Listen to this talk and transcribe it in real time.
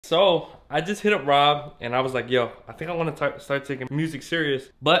So I just hit up Rob and I was like, yo, I think I want to start taking music serious,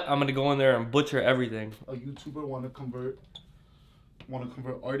 but I'm gonna go in there and butcher everything. A YouTuber want to convert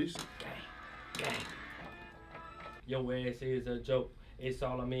artists. Gang. Yo, ass is a joke. It's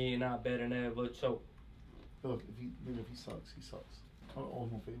all on me and I better never choke. Look, if he sucks, he sucks. Oh,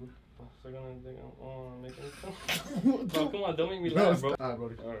 no favor. So gonna think I'm making this Bro, come on, don't make me laugh, bro. Alright,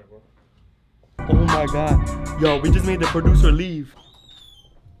 bro. Alright, bro. Oh my god. Yo, we just made the producer leave.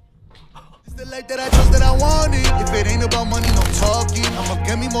 It's the life that I chose that I wanted. If it ain't about money, no talking. I'ma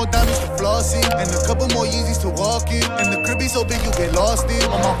get me more diamonds to flossing, and a couple more Yeezys to walk in. And the crib be so big you get lost in.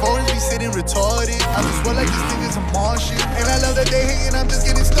 On my phone be sitting retarded. I just feel like this thing is a Martian. And I love that they hating, I'm just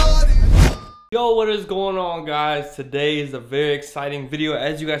getting started. Yo, what is going on, guys? Today is a very exciting video.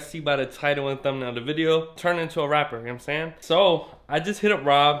 As you guys see by the title and thumbnail of the video, turn into a rapper, you know what I'm saying? So I just hit up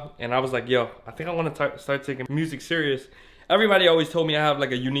Rob and I was like, yo, I think I want to start taking music serious. Everybody always told me I have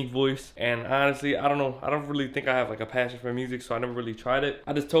like a unique voice, and honestly, I don't know. I don't really think I have like a passion for music, so I never really tried it.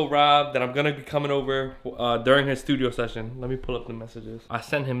 I just told Rob that I'm gonna be coming over during his studio session. Let me pull up the messages. I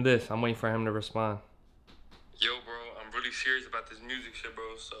sent him this. I'm waiting for him to respond. Yo, bro, I'm really serious about this music shit,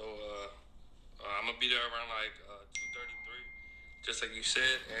 bro. So I'm gonna be there around like 2:33, just like you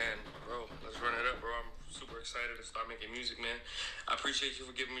said. And bro, let's run it up, bro. I'm super excited to start making music, man. I appreciate you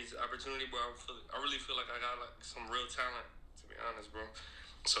for giving me this opportunity, bro. I really feel like I got like some real talent, to be honest, bro.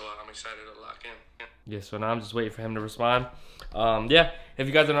 So I'm excited to lock in. Yeah, so now I'm just waiting for him to respond. Yeah, if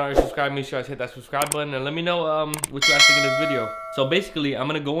you guys are not already subscribed, make sure you guys hit that subscribe button and let me know what you guys think of this video. So basically, I'm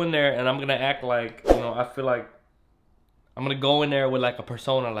gonna go in there and I'm gonna act like, you know, I feel like I'm gonna go in there with like a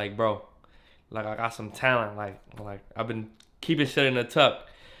persona, like, bro, like I got some talent, like I've been keeping shit in the tuck.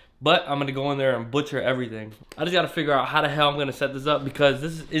 But I'm gonna go in there and butcher everything. I just gotta figure out how the hell I'm gonna set this up because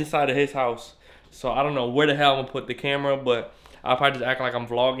this is inside of his house. So I don't know where the hell I'm gonna put the camera, but I'll probably just act like I'm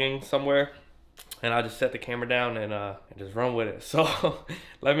vlogging somewhere. And I'll just set the camera down and just run with it. So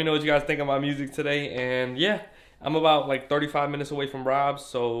let me know what you guys think of my music today. And yeah, I'm about like 35 minutes away from Rob's,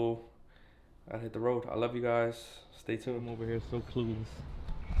 so I hit the road. I love you guys. Stay tuned. I'm over here so clueless.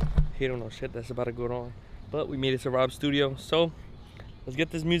 He don't know shit that's about to go on. But we made it to Rob's studio, so let's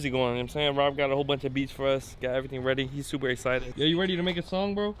get this music going. You know what I'm saying? Rob got a whole bunch of beats for us, got everything ready. He's super excited. Yo, you ready to make a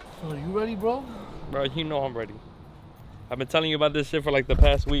song, bro? Are you ready, bro? Bro, you know I'm ready. I've been telling you about this shit for like the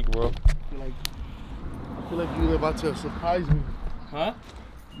past week, bro. I feel like you're about to surprise me. Huh?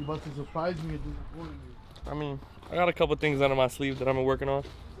 You're about to surprise me and disappoint me. I mean, I got a couple things under my sleeve that I've been working on.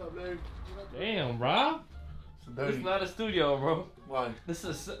 What's up, Larry? Damn, Rob. This is not a studio, bro. Why? This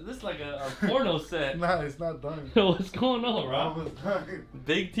is like a porno set. Nah, it's not done. What's going on, Rob? Almost done.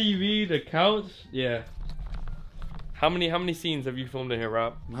 Big TV, the couch. Yeah. How many scenes have you filmed in here,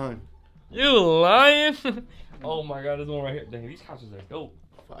 Rob? None. You lying? Oh my god, this one right here. Dang, these couches are dope.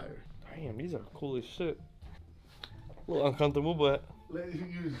 Fire. Damn, these are cool as shit. A little uncomfortable, but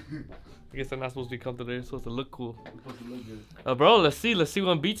I guess they're not supposed to be comfortable. They're supposed to look cool. Supposed to look good. Bro, let's see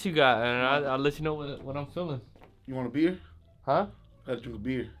what beats you got, and I'll let you know what I'm feeling. You want a beer? Huh? Gotta drink a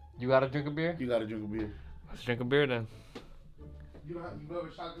beer. You gotta drink a beer? You gotta drink a beer. Let's drink a beer then. You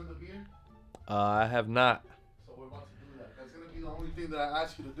ever shotgun the beer? I have not. So we're about to do that. That's gonna be the only thing that I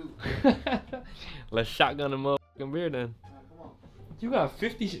ask you to do. Let's shotgun a motherfucking beer then. Come on. You got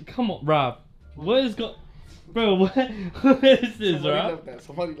 50 come on, Rob. What is going... Bro, what is this, Rob?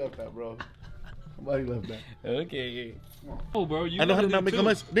 Somebody left that, bro. Somebody left that. Okay. Oh, bro, you I know how to do not make a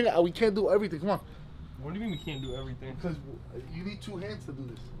mess. Nigga, we can't do everything. Come on. What do you mean we can't do everything? Because you need two hands to do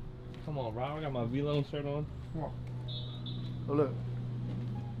this. Come on, Rob. I got my V-Lone shirt on. Come on. Oh, look.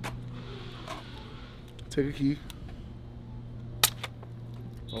 Take a key.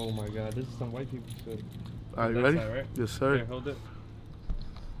 Oh my god, this is some white people shit. Alright, you ready? Side, right? Yes, sir. Here, hold it.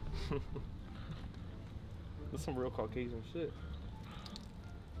 This is some real Caucasian shit.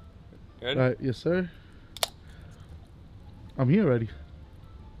 Ready? Alright, yes, sir. I'm here already.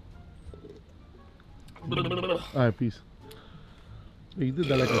 Alright, peace. You did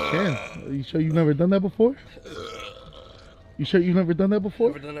that like a champ. Are you sure you've never done that before? You sure you've never done that before?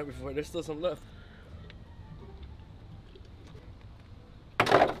 Never done that before. There's still some left.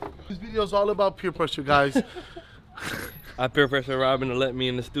 This video is all about peer pressure, guys. I peer pressure Robin to let me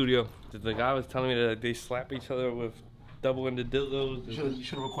in the studio. The guy was telling me that they slap each other with double-ended dildos. You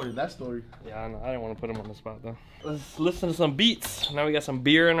should have recorded that story. Yeah, I know. I didn't want to put him on the spot though. Let's listen to some beats. Now we got some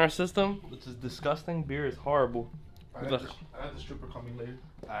beer in our system, which is disgusting. Beer is horrible. I have the stripper coming later.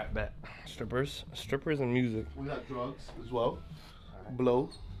 Alright, bet. Strippers and music. We got drugs as well. Right. Blow.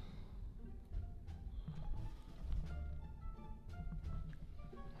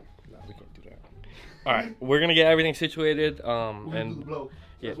 No, we can't do that. Alright, we're gonna get everything situated. Do the blow.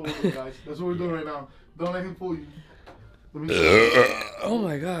 That's what we're doing, guys. That's what we're doing right now. Don't let him fool you. Let me Oh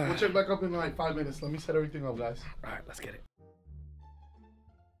my god. We'll check back up in like 5 minutes. Let me set everything up, guys. All right, let's get it.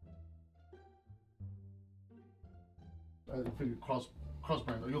 I figured cross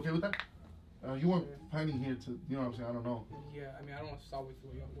brand. Are you okay with that? You weren't planning here to, you know what I'm saying? I don't know. Yeah, I mean, I don't want to stop with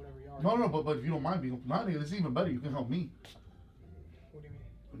whatever you are. No, but if you don't mind being, not it's even better. You can help me. What do you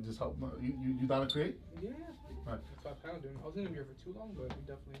mean? Just help. You down to create? Yeah. Right. That's what I plan on doing. I wasn't gonna be here for too long, but we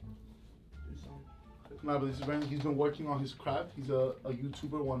definitely do some. Nah, but this is Brandon. He's been working on his craft. He's a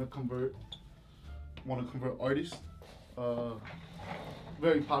YouTuber. Want to convert artists.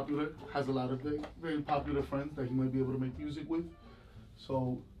 Very popular. Has a lot of very popular friends that he might be able to make music with.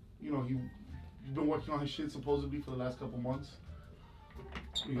 So, you know, he's been working on his shit supposedly for the last couple months.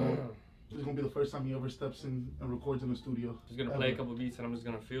 You know, this is gonna be the first time he ever steps in and records in the studio. Just gonna play a couple beats and I'm just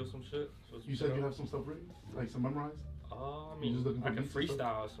gonna feel some shit. So You said you have some stuff ready, like some memorized. I mean, just looking for I can beats and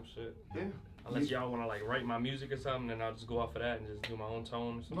freestyle some shit. Yeah. Unless y'all wanna like write my music or something, then I'll just go off of that and just do my own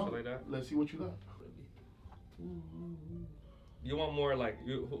tone or something like that. Let's see what you got. You want more like?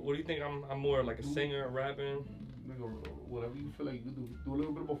 What do you think? I'm more like a singer, rapping. Nigga, whatever you feel like you can do. Do a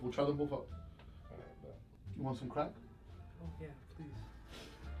little bit of both. We'll try them both out. You want some crack? Oh yeah, please.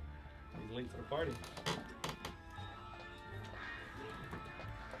 He's late to the party.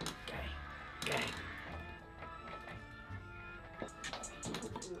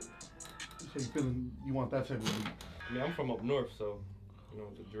 So you feeling? You want that type of beat? I mean, I'm from up north, so you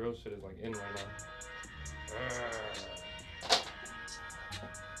know the drill shit is like in right now.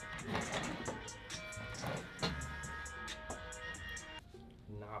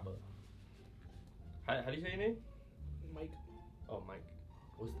 Naba. How do you say your name? Mike. Oh, Mike.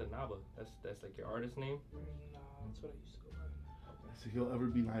 What's the Naba? That's like your artist name? Nah, that's what I used to go by. So he'll ever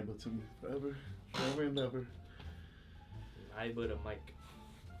be Naiba to me. Forever and ever. Naiba to Mike.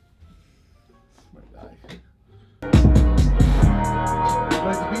 It's my guy.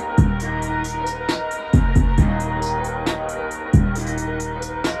 Like the beat?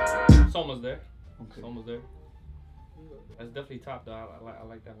 It's almost there. Okay. It's almost there. That's definitely top though. I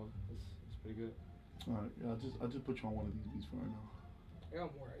like that one. It's pretty good. All right. Yeah, I'll just put you on one of these beats for right now. I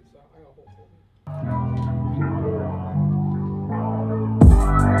got more rights. I got a whole thing.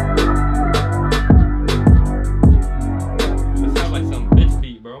 It sounds like some bitch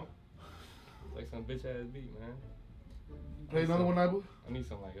beat, bro. It's like some bitch ass beat, man. Play another one, Naiba? I need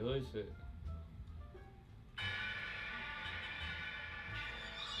some like hood shit.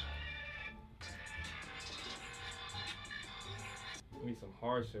 I need some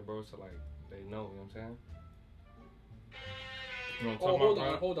hard shit, bro, so like they know, you know what I'm saying? You know what I'm talking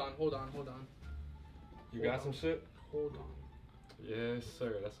about, bro? Hold on. You got some shit? Hold on. Yes,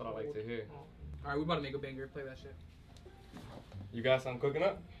 sir. That's what I like to hear. Alright, we about to make a banger. Play that shit. You got something cooking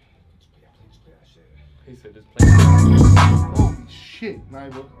up? Just play that shit. He said just play. Holy shit,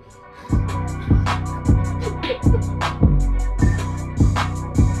 Naiba.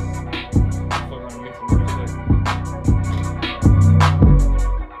 Fuck around and make some good shit.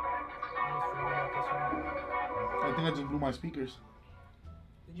 I think I just blew my speakers.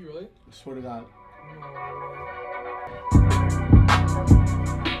 Did you really? I swear to God.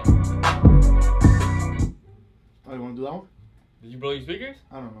 Oh, you want to do that one? Did you blow your speakers?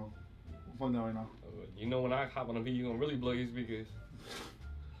 I don't know. We'll find out right now. You know when I hop on a beat, you gonna really blow your speakers.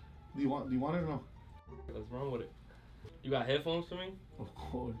 Do you want it or no? Let's run with it. You got headphones for me? Of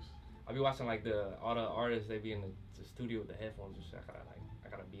course. I be watching like all the artists, they be in the studio with the headphones and shit. I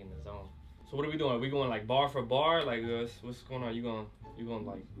gotta be in the zone. So what are we doing? Are we going like bar for bar? Like what's going on? You gonna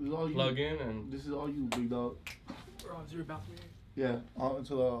like plug in and this is all you, big dog. Bro, is your bathroom here? Yeah, out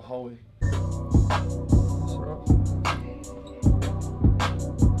into the hallway.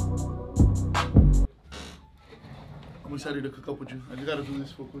 I'm excited to cook up with you. I just gotta do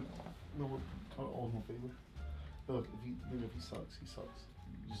this real quick. No, oh, no favor. Look, if he sucks, he sucks.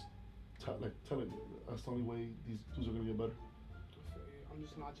 You just tell it. That's the only way these dudes are gonna get better. I'm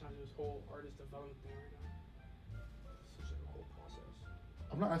just not trying to do this whole artist development thing right now. It's such a whole process.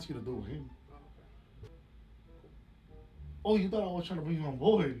 I'm not asking you to do it with him. Oh, okay. Oh, you thought I was trying to bring you on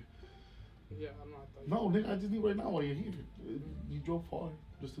board? Yeah, I'm not. No, nigga, I just need right now while you're here. You drove far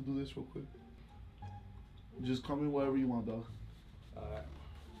just to do this real quick. Just come in wherever you want, dog. alright.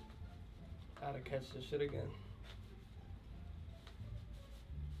 Gotta catch this shit again.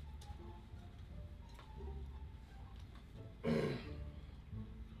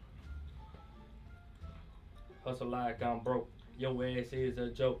 Hustle like I'm broke. Your ass is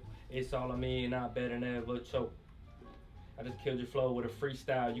a joke. It's all on me and I better never choke. I just killed your flow with a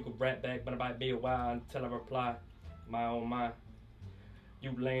freestyle. You could rap back, but it might be a while until I reply. My own mind.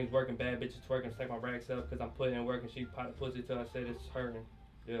 You lanes working, bad bitches twerking, stack my racks up because I'm putting in work and she pot the pussy till I said it's hurting.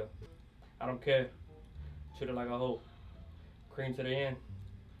 Yeah. I don't care. Treat her like a hoe. Cream to the end.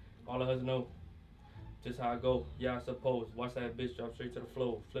 All of us know just how I go. Yeah, I suppose. Watch that bitch drop straight to the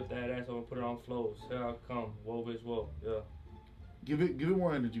floor. Flip that ass over and put it on flows. Here I come. Whoa, bitch, whoa. Yeah. Give it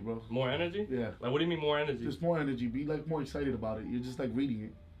more energy, bro. More energy? Yeah. Like, what do you mean more energy? Just more energy. Be like more excited about it. You're just like reading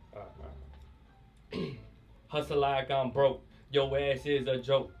it. Alright. Hustle like I'm broke. Your ass is a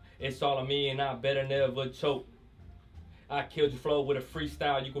joke. It's all on me and I better never choke. I killed your flow with a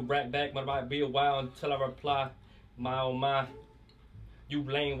freestyle. You can rap back, but it might be a while until I reply. My oh my. You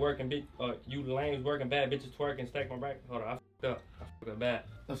lame working you lames working bad bitches twerking, stack my rack. Hold on, I fucked up. I fucked up bad.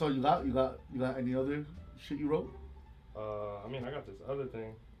 That's all you got? You got any other shit you wrote? I mean, I got this other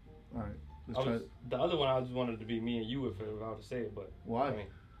thing. All right, let's try it. The other one I just wanted to be me and you if I were to say it, but Why? I mean,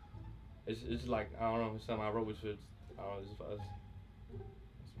 it's like I don't know, it's something I wrote with shit. I don't know, it's just for us.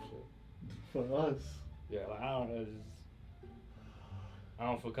 Some shit. For us. Yeah, like I don't know, it's just I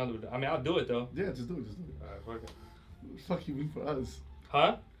don't feel comfortable. I mean, I'll do it though. Yeah, just do it. Alright, fuck it. What the fuck you mean for us?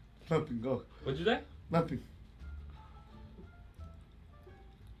 Huh? Nothing. Go. What'd you say? Nothing.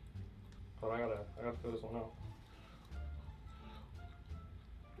 Hold on, I gotta fill this one out.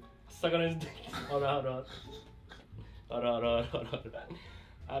 Suck on his dick. Hold on.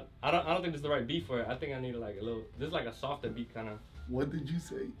 I don't think this is the right beat for it. I think I need like a little. This is like a softer beat kind of. What did you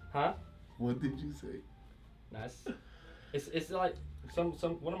say? Huh? What did you say? Nice. It's like some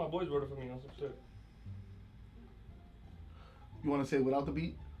one of my boys wrote it for me on some shit. You want to say it without the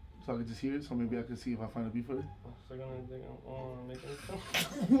beat? So I can just hear it? So maybe I can see if I find a beat for it? Suck on his dick. I'm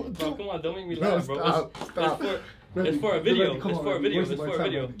making bro, come on, don't make me laugh, bro. Stop. It's for a video. It's for a video. It's for a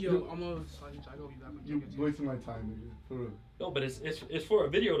video. Yo, I'm gonna slide you. I go you that. You wasting my time, nigga. For real. No, but it's for a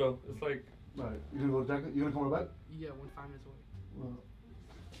video though. It's like. Alright, you gonna go jacket? You gonna come back? Yeah, 5 minutes away. Well,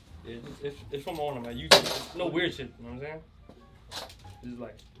 Yeah, it's from one of my YouTube. It's no weird shit. You know what I'm saying? It's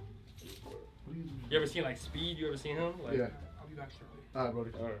like. what are you doing? You ever seen like Speed? You ever seen him? Like, Yeah. I'll be back shortly. Alright,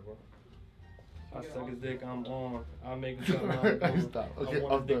 brody. Alright, bro. I suck his dick, I'm on. I make him suck my mouth. Stop. I Okay,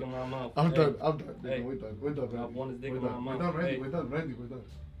 want I'm his dick done. in my mouth. I'm Hey, done. Nigga, Hey. we're done. We're done, Randy. I want his dick We're in my done. mouth. We're done, Randy. Hey. We're done, Randy. We're done.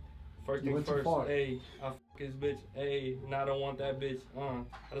 First You thing went too first, far. hey, I fuck his bitch, hey, now I don't want that bitch,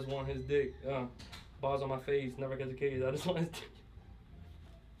 I just want his dick, balls on my face, never catch a case, I just want his dick.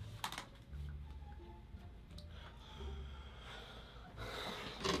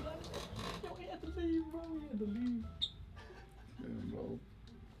 Yo, we had to leave, bro, we had to leave. Yeah, bro.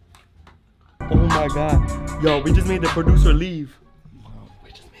 Oh my god, yo, we just made the producer leave.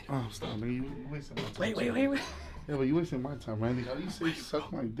 We just made Oh, stop, man. You wasting my time. Wait. Yeah, but you wasting my time, Randy. How do you say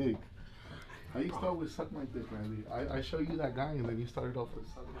suck my dick? How you start with suck my dick, Randy? I show you that guy and then you started off with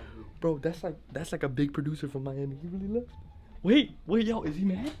suck my dick. Bro, that's like a big producer from Miami. He really left. Wait, yo, is he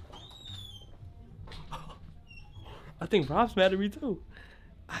mad? I think Rob's mad at me too.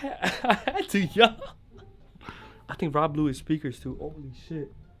 I had to, yo. I think Rob blew his speakers too. Holy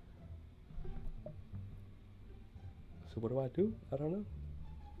shit. So what do? I don't know.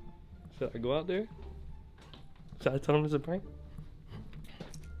 Should I go out there? Should I tell him it's a prank?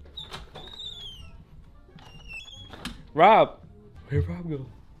 Rob! Where'd Rob go?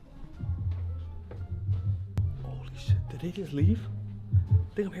 Holy shit, did they just leave?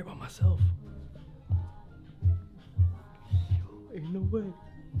 I think I'm here by myself. Yo, ain't no way.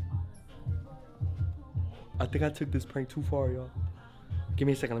 I think I took this prank too far, y'all. Give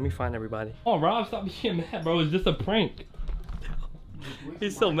me a second, let me find everybody. Oh, Rob, stop being mad, bro. It's just a prank.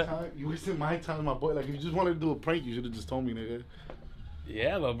 He's so mad. You wasted my time, my boy. Like, if you just wanted to do a prank, you should have just told me, nigga.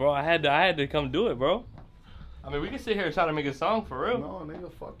 Yeah, but bro, I had to come do it, bro. I mean, we can sit here and try to make a song for real. No,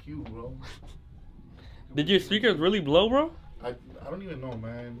 nigga, fuck you, bro. Did your speakers really blow, bro? I don't even know,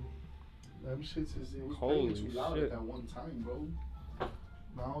 man. Them shits it was Holy playing too loud shit. at that one time, bro.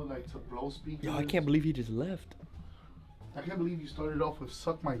 Now, like, to blow speakers. Yo, I can't believe he just left. I can't believe you started off with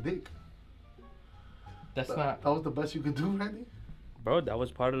suck my dick. That's That not, was the best you could do, Randy? bro. That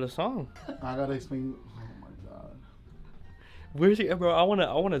was part of the song. I gotta explain. Oh my god. Where's he, bro? I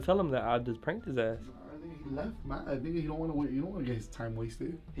wanna tell him that I just pranked his ass. I think he left, man. I think he don't want to. You don't want to get his time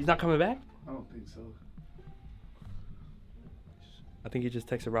wasted. He's not coming back. I don't think so. I think he just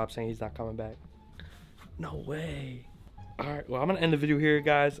texted Rob saying he's not coming back. No way. All right, well, I'm gonna end the video here,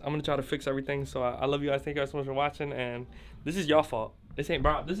 guys. I'm gonna try to fix everything. So I love you guys. Thank you guys so much for watching. And this is your fault. This ain't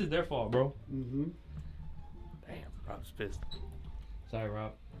Rob. This is their fault, bro. Mm-hmm. Damn, Rob's pissed. Sorry,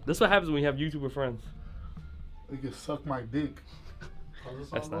 Rob. This is what happens when you have YouTuber friends. They can suck my dick.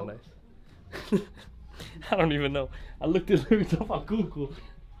 That's not nice. I don't even know. I looked at lyrics up on Google.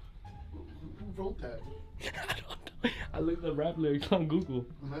 Who wrote that? I don't know. I looked up rap lyrics on Google.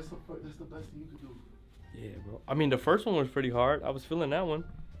 And that's the best thing you could do. Yeah, bro. I mean, the first one was pretty hard. I was feeling that one.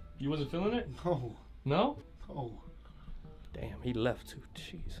 You wasn't feeling it? No. No? No. Damn, he left too.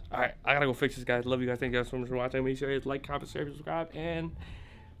 Jeez. All right, I gotta go fix this, guys. Love you guys. Thank you guys so much for watching. Make sure you like, comment, share, subscribe, and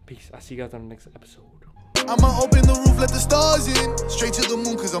peace. I'll see you guys on the next episode. I'ma open the roof, let the stars in. Straight to the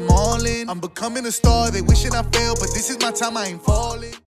moon, cause I'm all in. I'm becoming a star, they wishing I failed, but this is my time, I ain't falling.